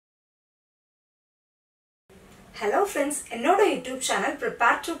Hello friends, என்னோட YouTube channel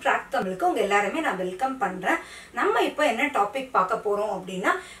Prepare to Crack தமிழுக்கு உங்க எல்லாரையுமே நான் வெல்கம் பண்றேன். நம்ம இப்போ என்ன டாபிக் பார்க்க போறோம்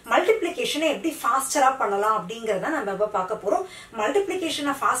அப்படினா மல்டிப்ளிகேஷனை எப்படி ஃபாஸ்டரா பண்ணலாம் அப்படிங்கறத நம்ம இப்ப பார்க்க போறோம்.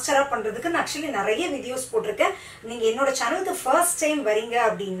 மல்டிப்ளிகேஷனை ஃபாஸ்டரா பண்றதுக்கு நான் actually நிறைய வீடியோஸ் போட்டுருக்கேன். நீங்க என்னோட சேனலுக்கு ஃபர்ஸ்ட் டைம் வரீங்க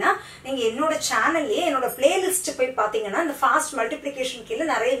அப்படினா நீங்க என்னோட சேனல்லே என்னோட பிளேலிஸ்ட் போய் பாத்தீங்கன்னா இந்த ஃபாஸ்ட் மல்டிப்ளிகேஷன் கீழ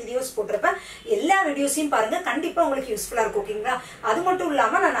நிறைய வீடியோஸ் போட்டுருப்பேன். எல்லா வீடியோஸையும் பாருங்க, கண்டிப்பா உங்களுக்கு யூஸ்ஃபுல்லா இருக்கும். ஓகேங்களா? அது மட்டும்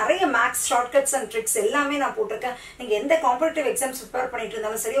இல்லாம நான் நிறைய மேத்ஸ் ஷார்ட்கட்ஸ் அண்ட் ட்ரிக்ஸ் எல்லாமே நான் போட்டுருக்கேன். நீங்க எந்த காம்படிட்டிவ் எக்ஸாம்ஸ் ப்ரிப்பேர் பண்ணிட்டு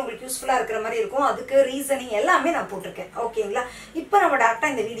இருந்தாலும் சரி உங்களுக்கு யூஸ்ஃபுல்லா இருக்கிற மாதிரி இருக்கும். அதுக்கு ரீசனிங் எல்லாமே நான் போட்டுருக்கேன். ஓகேங்களா? இப்போ நம்ம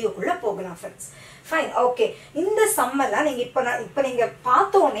டைரக்டா இந்த வீடியோக்குள்ள போகலாம் फ्रेंड्स. Fine, okay. இந்த சம்மல நீங்க இப்ப நீங்க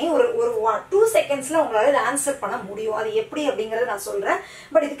பார்த்தோனே ஒரு 2 செகண்ட்ஸ்ல உங்களால ஆன்சர் பண்ண முடியும். அது எப்படி அப்படிங்கறத நான் சொல்றேன்.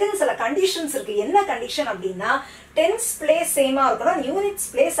 பட் இதுக்கு சில கண்டிஷன்ஸ் இருக்கு. என்ன கண்டிஷன் அப்படின்னா டென்ஸ் பிளேஸ் சேமா இருக்கணும், யூனிட்ஸ்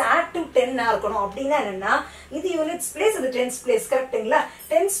பிளேஸ் ஆட் டு 10 இருக்கணும். அப்படின்னா என்னன்னா இது யூனிட்ஸ் பிளேஸ், இது டென்ஸ் பிளேஸ். கரெக்ட்டுங்களா?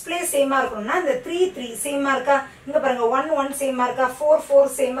 டென்ஸ் பிளேஸ் சேமா இருக்கணும்னா இந்த 3 சேமா இருக்கா, இங்க பாருங்க 1 சேமா இருக்கா, 4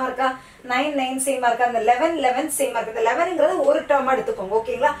 சேமா இருக்கா, 9 சேமா இருக்கா, அந்த 11 சேமா இருக்கு. இந்த 11ங்கிறது ஒரு டேர்மா எடுத்துக்கோங்க.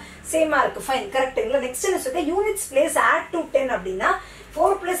 ஓகேங்களா? சேமா இருக்கு. ஃபைன், கரெக்ட்டுங்களா? நெக்ஸ்ட் என்ன சொல்லுங்க, யூனிட்ஸ் பிளேஸ் ஆட் டு 10 அப்படின்னா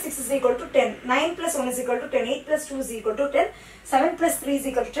 4 plus 6 is equal to 10, 9 plus 1 is equal to 10, 8 plus 2 is equal to 10, 7 plus 3 is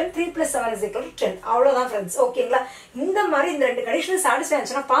equal to 10, 3 plus 7 is equal to 10. அவ்வளவுதான் ஃப்ரெண்ட்ஸ். ஓகேங்களா? இந்த மாதிரி இந்த ரெண்டு கண்டிஷன் சாட்டிஸ்ஃபை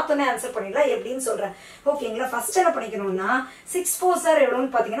ஆச்சுன்னா பார்த்தோன்னே ஆன்சர் பண்ணிடலாம். எப்படின்னு சொல்றேன். ஓகேங்களா? ஃபர்ஸ்ட் என்ன பண்ணிக்கணும்னா 6 4s are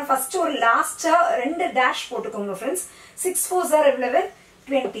எவ்வளவுன்னு பாத்தீங்கன்னா ஃபர்ஸ்ட் ஒரு லாஸ்டா 2 டேஷ் போட்டுக்கோங்க ஃப்ரெண்ட்ஸ். 6 4s are எவ்வளவு?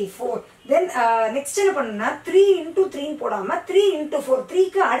 24. Then next என்ன பண்ணனும்னா 3 into 3 போடாம 3 into 4,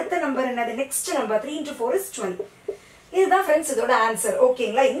 3க்கு அடுத்த நம்பர் என்னது? Next number 3 into 4 is 12. இதுதான் ஃப்ரெண்ட்ஸ் இதோட ஆன்சர்.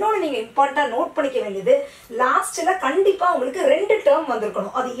 ஓகேங்களா? இன்னொரு நீங்க இம்பார்ட்டன்டா நோட் பண்ணிக்க வேண்டியது, லாஸ்ட்ல கண்டிப்பா உங்களுக்கு 2 டேர்ம்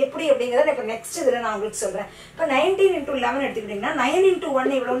வந்திருக்கணும். அது எப்படி அப்படிங்கறத இப்ப நெக்ஸ்ட் இதுல நான் உங்களுக்கு சொல்றேன். இப்ப 19 into 11 எடுத்துக்கிட்டீங்கன்னா 9 into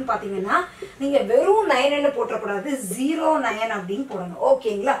 1 எவ்வளவுன்னு பாத்தீங்கன்னா நீங்க வெறும் 9 ன்னு போட்ற கூடாது, 09 அப்படின்னு போடணும்.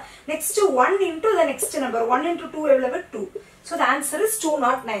 ஓகேங்களா? Next 1 into the next number, 1 into 2 எவ்வளவு? 2. So the answer is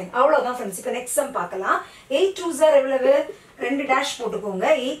 209. அவ்வளவுதான் ஃப்ரெண்ட்ஸ். இப்ப நெக்ஸ்ட் சம் பார்க்கலாம். 8 2s are எவ்வளவு? 2 டேஷ் போட்டுக்கோங்க.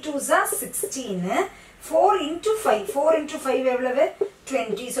 8 2s are 16. 4 into 5, 4 into 5 எவ்வளவு?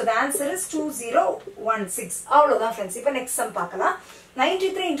 20. So the answer is 2016. அவ்வளவுதான் ஃப்ரெண்ட்ஸ். இப்ப நெக்ஸ்ட் சம் பார்க்கலாம்.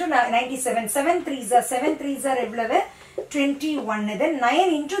 93 into 97, 7 3s are எவ்வளவு? 21. Then 9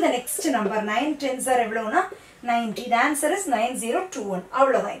 into the next number, 9 10s are எவ்வளவுனா 90. The answer is 9021.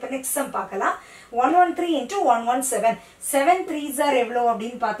 அவ்வளவுதான். இப்ப நெக்ஸ்ட் சம் பார்க்கலாம். 113 into 117, 7 3s are எவ்வளவு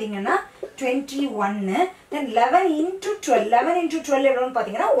அப்படின்னு பாத்தீங்கன்னா 21. Then 11 into 12, 11 into 12 எவ்வளவுன்னு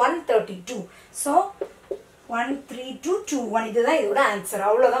பாத்தீங்கன்னா 132. So 13221. இதுதான் இதோட ஆன்சர்.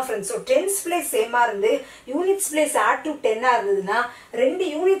 அவ்வளவுதான் ஃப்ரெண்ட்ஸ். ஸோ டென்ஸ் பிளேஸ் சேமா இருந்து யூனிட்ஸ் பிளேஸ் ஆட் டு 10 இருந்ததுன்னா 2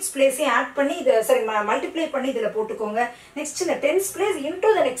 யூனிட்ஸ் பிளேஸையும் ஆட் பண்ணி இதை சரி மல்டிப்ளை பண்ணி இதுல போட்டுக்கோங்க. நெக்ஸ்ட் இந்த tense place into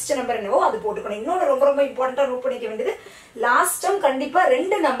the next number என்னவோ அது போட்டுக்கணும். இன்னொன்று ரொம்ப ரொம்ப இம்பார்ட்டன்டா நோட் பண்ணிக்க வேண்டியது, லாஸ்ட் டைம் கண்டிப்பா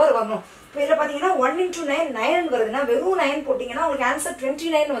 2 நம்பர் வரணும். இப்போ இதுல பாத்தீங்கன்னா 1 into 9 9 வருதுன்னா வெறும் 9 போட்டீங்கன்னா உங்களுக்கு ஆன்சர்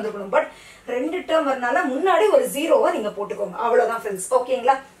 29 வந்துருக்கணும். பட் 2 டேர்ம் வரனால முன்னாடி ஒரு 0 நீங்க போட்டுக்கோங்க. அவ்வளவுதான் ஃப்ரெண்ட்ஸ்.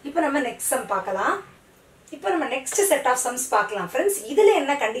 ஓகேங்களா? இப்போ நம்ம நெக்ஸ்ட் சம் பார்க்கலாம். இப்போ நம்ம நெக்ஸ்ட் செட் ஆஃப் சம்ஸ் பார்க்கலாம் ஃப்ரெண்ட்ஸ். இதுல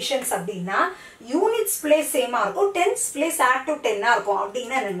என்ன கண்டிஷன்ஸ் அப்படின்னா யூனிட்ஸ் பிளேஸ் சேமா இருக்கும், டென்ஸ் பிளேஸ் ஆட் டு 10 இருக்கும்.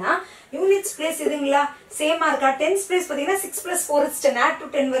 அப்படின்னா என்னன்னா யூனிட்ஸ் பிளேஸ் இதுங்களா சேமா இருக்கா? டென்ஸ் பிளேஸ் பாத்தீங்கன்னா 6 plus 4 is 10, ஆட் டு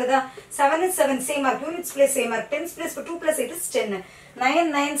 10 வருதா? 7 is 7 சேமா இருக்கு, யூனிட்ஸ் பிளேஸ் சேமா இருக்கு. டென்ஸ் பிளேஸ் 2 plus 8 is 10, 9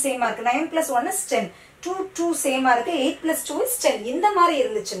 9 சேமா இருக்கு, 9 plus 1 is 10, 2 2 சேமா இருக்கு, 8 plus 2 is 10. இந்த மாதிரி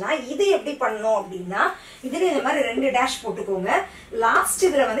இருந்துச்சுன்னா இது எப்படி பண்ணணும் அப்படின்னா இதுல இந்த மாதிரி 2 டேஷ் போட்டுக்கோங்க. லாஸ்ட்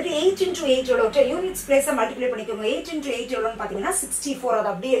இதுல வந்துட்டு 8 into 8 எவ்வளவு? யூனிட்ஸ் பிளேஸ மல்டிப்ளை பண்ணிக்கோங்க. 8 into 8 எவ்வளவுன்னு பாத்தீங்கன்னா 64. அதை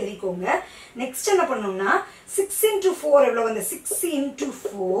அப்படியே எழுதிக்கோங்க. நெக்ஸ்ட் என்ன பண்ணணும்னா 6 into 4 எவ்வளவு? வந்து 6 into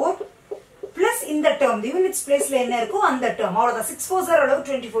 4 பிளஸ் இந்த டேர்ம் யூனிட்ஸ் பிளேஸ்ல என்ன இருக்கோ அந்த டேர்ம். அவ்வளவுதான். 6 4s are எவ்வளவு?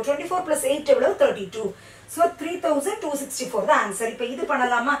 24. 24 plus 8 எவ்வளவு? 32. So 3264 தான் ஆன்சர். இப்போ இது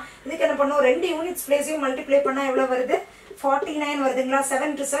பண்ணலாமா? இதுக்கு என்ன பண்ணுவோம்? 2 யூனிட்ஸ் பிளேஸையும் மல்டிப்ளை பண்ணா எவ்வளவு வருது? 49 வருதுங்களா? 7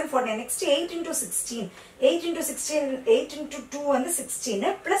 into 7 49. Next 8 into 16, 8 into 16, 8 into 2 வந்து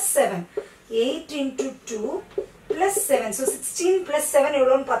 16 plus 7, 8 into 2 plus 7. So 16 plus 7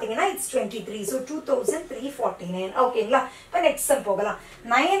 எவ்வளவுன்னு பாத்தீங்கன்னா it's 23. So 2349. ஓகேங்களா? இப்போ நெக்ஸ்ட் சம் போகலாம்.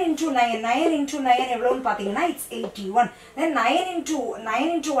 9 into 9, 9 into 9 எவ்வளவுன்னு பாத்தீங்கன்னா it's 81. Then 9 into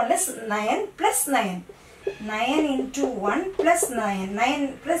 1 is 9 plus 9. 9 into 1 plus 9, 9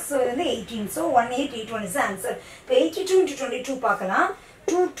 plus 18. So 1881 is the answer. இப்போ 82 into 22 பார்க்கலாம்.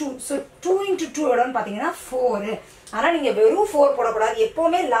 2 so 2 into 2 எவ்வளவுன்னு பாத்தீங்கன்னா 4. ஆனா நீங்க வெறும் 4 போடக்கூடாது,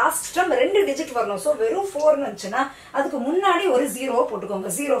 எப்பவுமே லாஸ்ட் டைம் 2 டிஜிட் வரணும். சோ வெறும் 4 வந்துச்சுன்னா அதுக்கு முன்னாடி ஒரு 0 போட்டுக்கோங்க.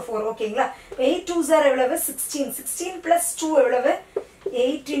 04. ஓகேங்களா? 8 2s are எவ்வளவு? 16. 16 plus 2 எவ்வளவு?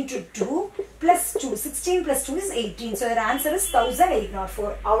 8 into 2 plus 2. 16 plus 2 is 18. So the answer is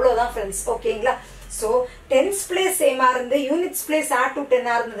 1804. அவ்வளவுதான் ஃப்ரெண்ட்ஸ். ஓகேங்களா? ஸோ டென்ஸ் பிளேஸ் சேமா இருந்து யூனிட்ஸ் பிளேஸ் ஆட் டு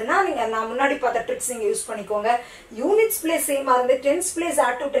 10 இருந்ததுன்னா நீங்க நான் முன்னாடி பார்த்த ட்ரிக்ஸ் நீங்க யூஸ் பண்ணிக்கோங்க. யூனிட்ஸ் பிளேஸ் சேமா இருந்து டென்ஸ் பிளேஸ்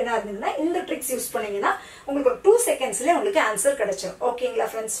ஆட் டு 10 இருந்ததுன்னா இந்த ட்ரிக்ஸ் யூஸ் பண்ணீங்கன்னா உங்களுக்கு 2 செகண்ட்ஸ்ல உங்களுக்கு ஆன்சர் கிடைச்சிடும். ஓகேங்களா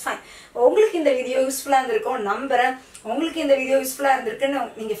ஃப்ரெண்ட்ஸ்? ஃபைன். உங்களுக்கு இந்த வீடியோ யூஸ்ஃபுல்லா இருந்திருக்கும் நம்புறேன். உங்களுக்கு இந்த வீடியோ யூஸ்ஃபுல்லா இருந்திருக்குன்னு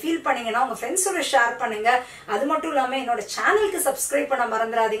நீங்க ஃபீல் பண்ணீங்கன்னா உங்க ஃப்ரெண்ட்ஸோட ஷேர் பண்ணுங்க. அது மட்டும் இல்லாம என்னோட சேனலுக்கு சப்ஸ்கிரைப் பண்ண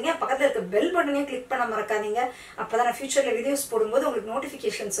மறந்துடாதீங்க. பக்கத்துல இருக்க பெல் பட்டனையும் கிளிக் பண்ண மறக்காதீங்க. அப்பதான் நான் ஃபியூச்சர்ல வீடியோஸ் போடும்போது உங்களுக்கு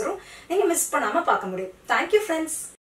நோட்டிபிகேஷன்ஸ் வரும். நீங்க மிஸ் பண்ணாம பார்க்க முடியும். Thank you friends.